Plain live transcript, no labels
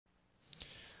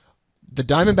The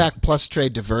Diamondback Plus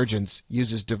trade Divergence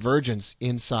uses divergence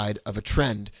inside of a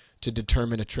trend to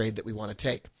determine a trade that we want to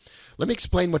take. Let me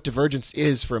explain what divergence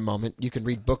is for a moment. You can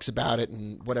read books about it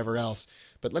and whatever else,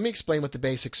 but let me explain what the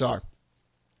basics are.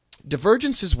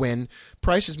 Divergence is when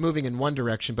price is moving in one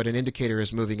direction, but an indicator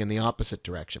is moving in the opposite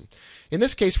direction. In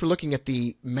this case, we're looking at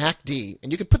the MACD,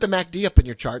 and you can put the MACD up in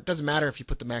your chart. It doesn't matter if you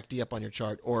put the MACD up on your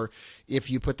chart or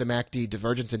if you put the MACD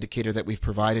divergence indicator that we've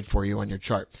provided for you on your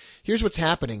chart. Here's what's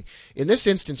happening. In this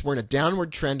instance, we're in a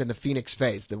downward trend in the Phoenix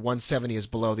phase. The 170 is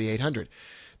below the 800.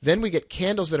 Then we get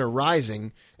candles that are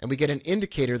rising, and we get an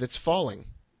indicator that's falling.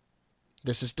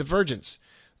 This is divergence.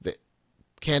 The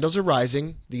candles are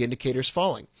rising, the indicator's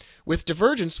falling. With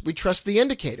divergence, we trust the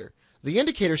indicator. The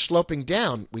indicator's sloping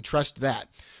down, we trust that.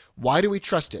 Why do we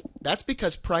trust it? That's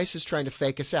because price is trying to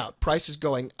fake us out. Price is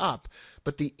going up,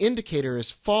 but the indicator is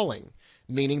falling,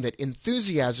 meaning that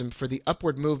enthusiasm for the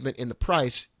upward movement in the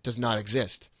price does not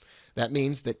exist. That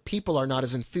means that people are not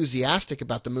as enthusiastic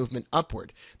about the movement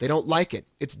upward. They don't like it.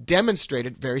 It's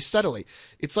demonstrated very subtly.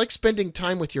 It's like spending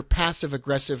time with your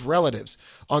passive-aggressive relatives.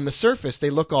 On the surface, they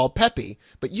look all peppy,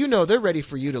 but you know they're ready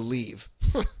for you to leave,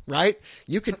 right?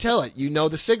 You can tell it. You know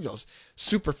the signals.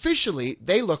 Superficially,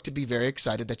 they look to be very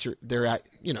excited that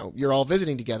you're all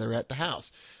visiting together at the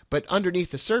house. But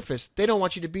underneath the surface, they don't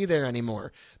want you to be there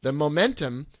anymore. The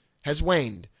momentum has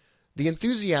waned. The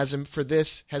enthusiasm for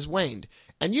this has waned.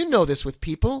 And you know this with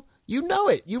people. You know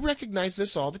it. You recognize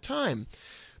this all the time.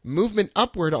 Movement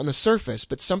upward on the surface,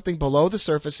 but something below the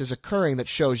surface is occurring that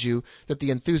shows you that the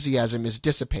enthusiasm is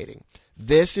dissipating.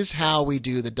 This is how we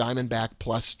do the Diamondback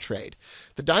Plus trade.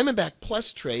 The Diamondback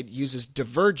Plus trade uses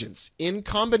divergence in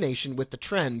combination with the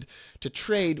trend to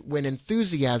trade when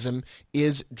enthusiasm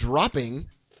is dropping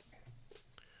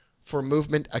for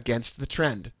movement against the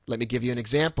trend. Let me give you an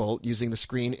example using the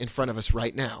screen in front of us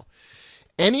right now.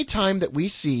 Anytime that we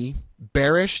see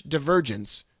bearish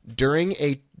divergence during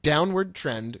a downward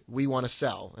trend, we want to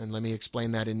sell. And let me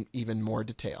explain that in even more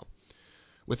detail.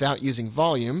 Without using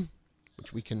volume,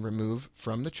 which we can remove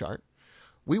from the chart,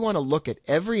 we want to look at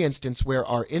every instance where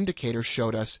our indicator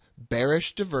showed us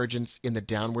bearish divergence in the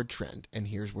downward trend. And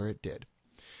here's where it did.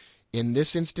 In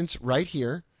this instance right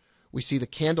here, we see the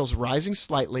candles rising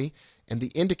slightly and the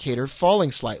indicator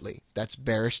falling slightly. That's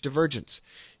bearish divergence.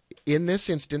 In this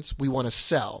instance, we want to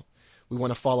sell. We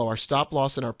want to follow our stop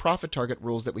loss and our profit target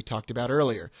rules that we talked about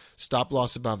earlier. Stop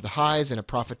loss above the highs and a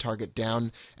profit target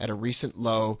down at a recent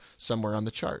low somewhere on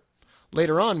the chart.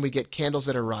 Later on, we get candles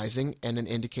that are rising and an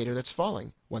indicator that's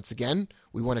falling. Once again,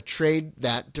 we want to trade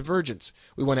that divergence.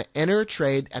 We want to enter a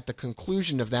trade at the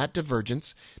conclusion of that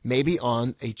divergence, maybe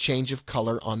on a change of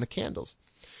color on the candles.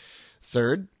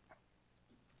 Third,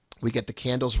 we get the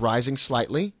candles rising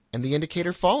slightly and the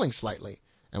indicator falling slightly.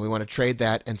 And we want to trade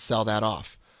that and sell that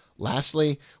off.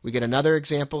 Lastly, we get another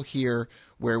example here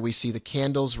where we see the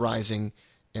candles rising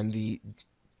and the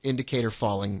indicator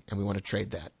falling, and we want to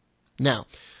trade that. Now,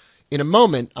 in a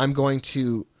moment, I'm going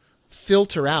to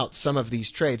filter out some of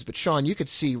these trades, but Sean, you could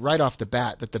see right off the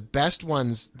bat that the best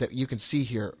ones that you can see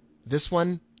here, this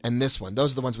one and this one,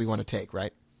 those are the ones we want to take,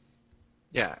 right?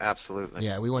 Yeah, absolutely.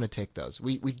 Yeah, we want to take those.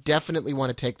 We definitely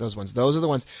want to take those ones. Those are the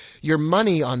ones. Your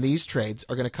money on these trades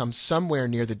are going to come somewhere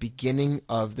near the beginning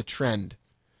of the trend.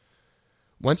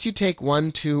 Once you take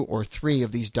 1, 2, or 3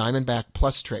 of these Diamondback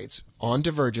Plus trades on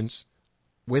divergence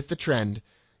with the trend,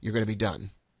 you're going to be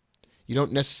done. You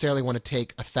don't necessarily want to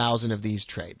take 1,000 of these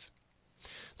trades.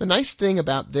 The nice thing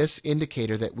about this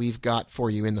indicator that we've got for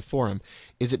you in the forum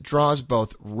is it draws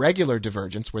both regular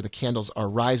divergence, where the candles are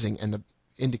rising and the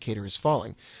indicator is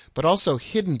falling, but also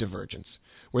hidden divergence,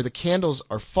 where the candles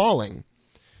are falling,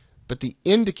 but the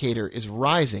indicator is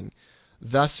rising,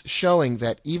 thus showing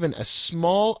that even a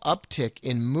small uptick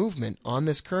in movement on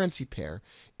this currency pair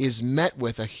is met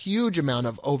with a huge amount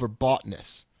of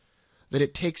overboughtness, that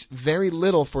it takes very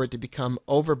little for it to become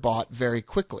overbought very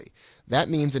quickly. That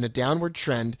means in a downward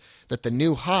trend that the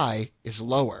new high is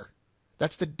lower.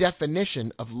 That's the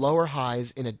definition of lower highs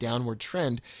in a downward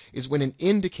trend, is when an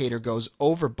indicator goes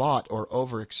overbought or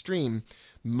over extreme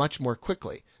much more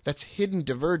quickly. That's hidden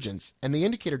divergence, and the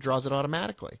indicator draws it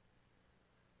automatically.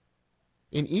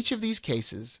 In each of these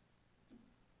cases,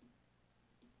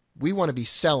 we want to be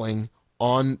selling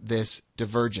on this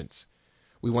divergence.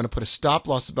 We want to put a stop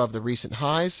loss above the recent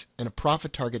highs and a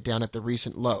profit target down at the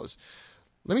recent lows.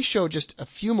 Let me show just a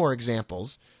few more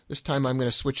examples. This time I'm going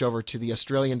to switch over to the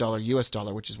Australian dollar, US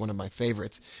dollar, which is one of my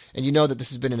favorites. And you know that this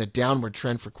has been in a downward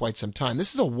trend for quite some time.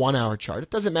 This is a 1-hour chart.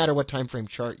 It doesn't matter what time frame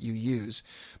chart you use.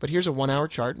 But here's a 1-hour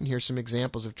chart, and here's some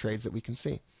examples of trades that we can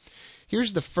see.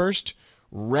 Here's the first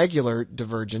regular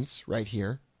divergence right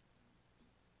here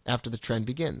after the trend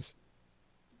begins.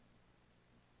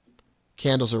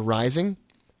 Candles are rising,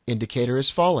 indicator is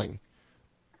falling.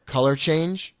 Color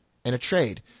change, and a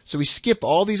trade. So we skip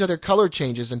all these other color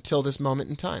changes until this moment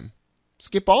in time.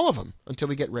 Skip all of them until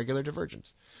we get regular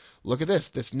divergence. Look at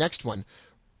this next one.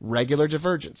 Regular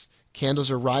divergence.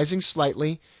 Candles are rising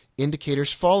slightly,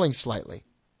 indicators falling slightly.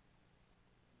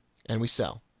 And we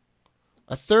sell.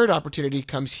 A third opportunity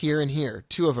comes here and here.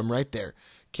 Two of them right there.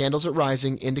 Candles are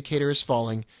rising, indicator is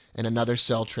falling, and another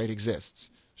sell trade exists.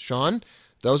 Sean,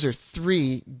 those are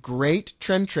three great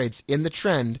trend trades in the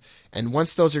trend, and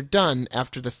once those are done,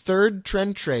 after the third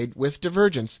trend trade with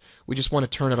divergence, we just want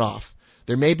to turn it off.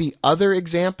 There may be other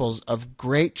examples of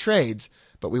great trades,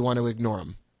 but we want to ignore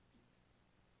them.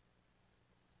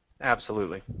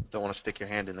 Absolutely. Don't want to stick your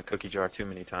hand in the cookie jar too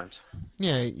many times.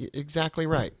 Yeah, exactly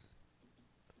right.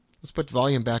 Let's put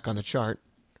volume back on the chart.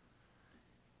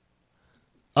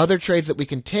 Other trades that we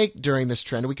can take during this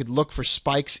trend, we could look for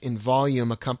spikes in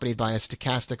volume accompanied by a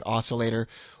stochastic oscillator,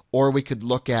 or we could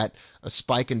look at a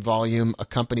spike in volume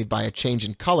accompanied by a change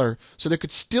in color. So there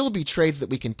could still be trades that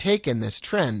we can take in this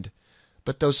trend,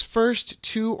 but those first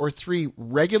 2 or 3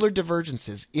 regular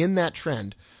divergences in that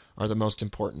trend are the most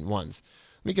important ones.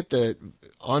 Let me get the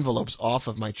envelopes off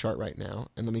of my chart right now,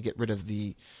 and let me get rid of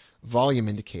the volume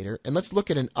indicator, and let's look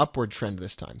at an upward trend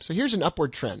this time. So here's an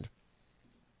upward trend.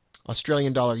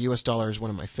 Australian dollar, US dollar is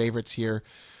one of my favorites here.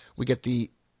 We get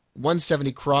the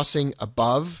 170 crossing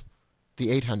above the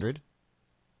 800,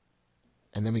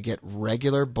 and then we get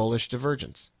regular bullish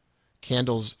divergence.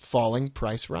 Candles falling,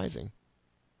 price rising.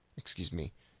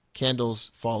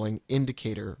 Candles falling,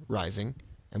 indicator rising,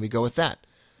 and we go with that.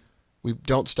 We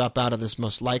don't stop out of this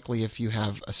most likely if you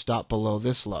have a stop below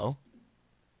this low,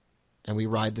 and we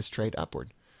ride this trade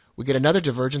upward. We get another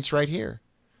divergence right here.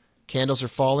 Candles are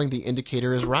falling, the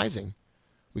indicator is rising.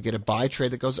 We get a buy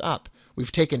trade that goes up.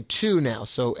 We've taken 2 now,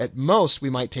 so at most we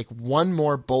might take 1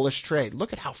 more bullish trade.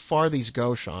 Look at how far these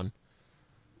go, Sean.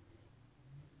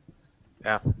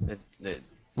 Yeah.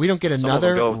 We don't get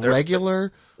another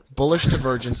regular bullish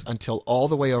divergence until all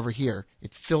the way over here.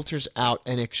 It filters out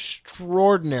an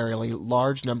extraordinarily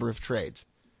large number of trades.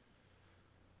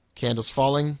 Candles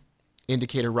falling,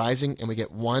 indicator rising, and we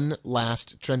get one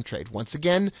last trend trade. Once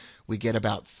again, we get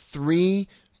about 3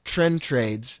 trend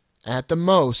trades at the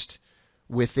most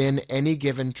within any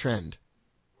given trend.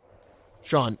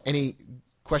 Sean, any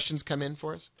questions come in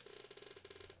for us?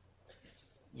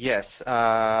 Yes.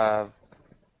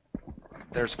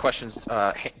 There's questions.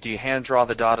 Do you hand draw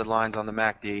the dotted lines on the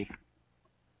MACD?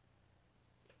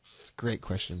 It's a great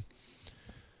question.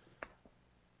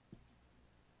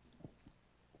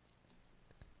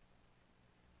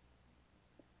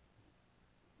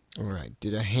 All right.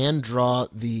 Did I hand draw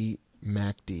the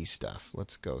MACD stuff?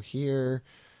 Let's go here.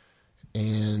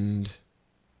 And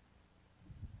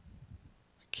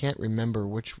I can't remember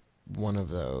which one of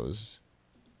those.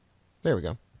 There we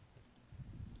go.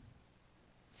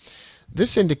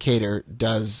 This indicator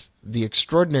does the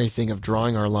extraordinary thing of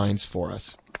drawing our lines for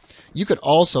us. You could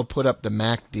also put up the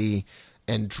MACD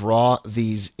and draw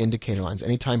these indicator lines.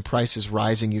 Anytime price is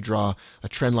rising, you draw a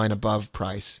trend line above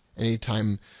price.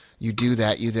 Anytime you do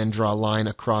that, you then draw a line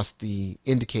across the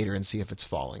indicator and see if it's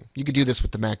falling. You could do this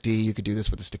with the MACD. You could do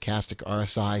this with the stochastic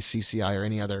RSI, CCI, or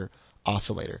any other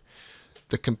oscillator.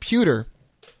 The computer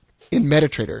in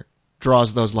MetaTrader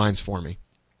draws those lines for me.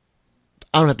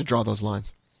 I don't have to draw those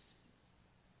lines.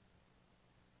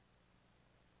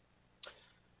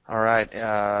 All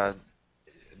right.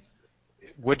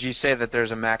 Would you say that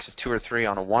there's a max of 2 or 3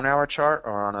 on a 1-hour chart,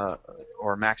 or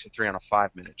a max of 3 on a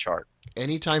 5-minute chart?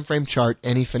 Any time frame chart,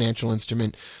 any financial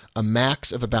instrument, a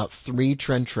max of about 3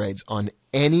 trend trades on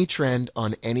any trend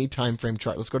on any time frame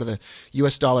chart. Let's go to the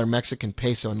US dollar Mexican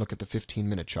peso and look at the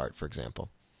 15-minute chart, for example.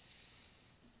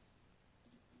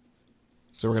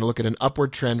 So we're going to look at an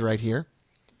upward trend right here.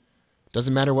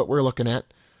 Doesn't matter what we're looking at.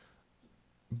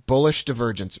 Bullish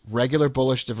divergence, regular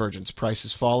bullish divergence. Price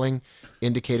is falling,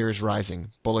 indicator is rising.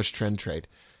 Bullish trend trade.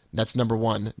 That's number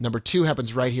 1. Number 2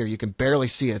 happens right here. You can barely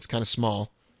see it. It's kind of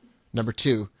small. Number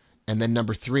 2. And then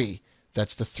number 3.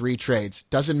 That's the 3 trades.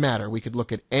 Doesn't matter. We could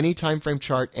look at any time frame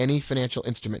chart, any financial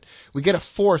instrument. We get a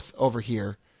 4th over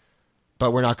here,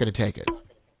 but we're not going to take it.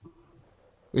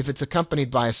 If it's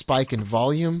accompanied by a spike in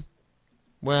volume,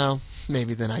 well,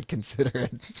 maybe then I'd consider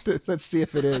it. Let's see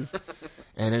if it is.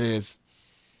 And it is.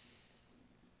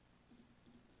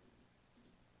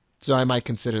 So I might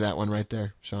consider that one right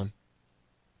there, Sean.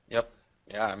 Yep.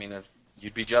 Yeah, I mean,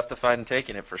 you'd be justified in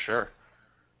taking it for sure.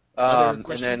 Other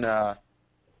questions? And then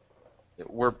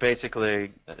we're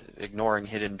basically ignoring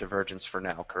hidden divergence for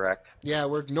now, correct? Yeah,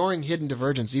 we're ignoring hidden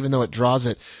divergence, even though it draws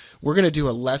it. We're going to do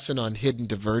a lesson on hidden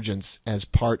divergence as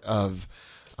part of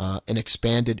an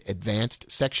expanded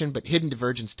advanced section, but hidden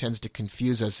divergence tends to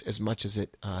confuse us as much as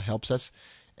it helps us.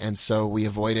 And so we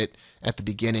avoid it at the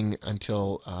beginning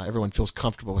until everyone feels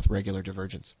comfortable with regular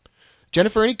divergence.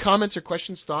 Jennifer, any comments or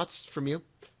questions, thoughts from you?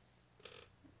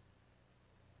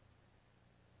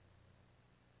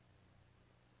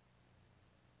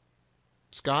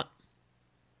 Scott?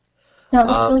 No,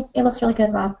 it looks really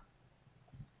good, Rob.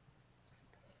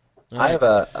 All I right. have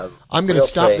a I'm going to real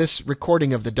stop trade. this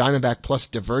recording of the Diamondback plus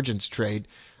divergence trade.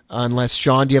 Unless,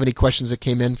 Sean, do you have any questions that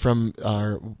came in from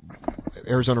our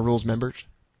Arizona Rules members?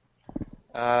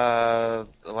 The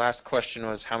last question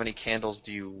was, how many candles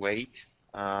do you wait?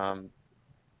 To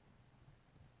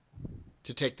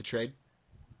take the trade?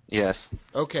 Yes.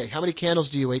 Okay, how many candles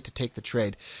do you wait to take the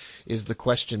trade is the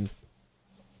question.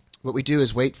 What we do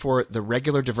is wait for the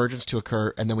regular divergence to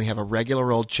occur, and then we have a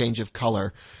regular old change of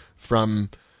color from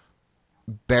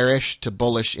bearish to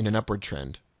bullish in an upward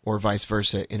trend, or vice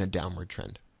versa in a downward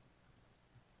trend.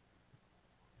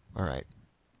 All right.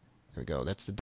 There we go. That's the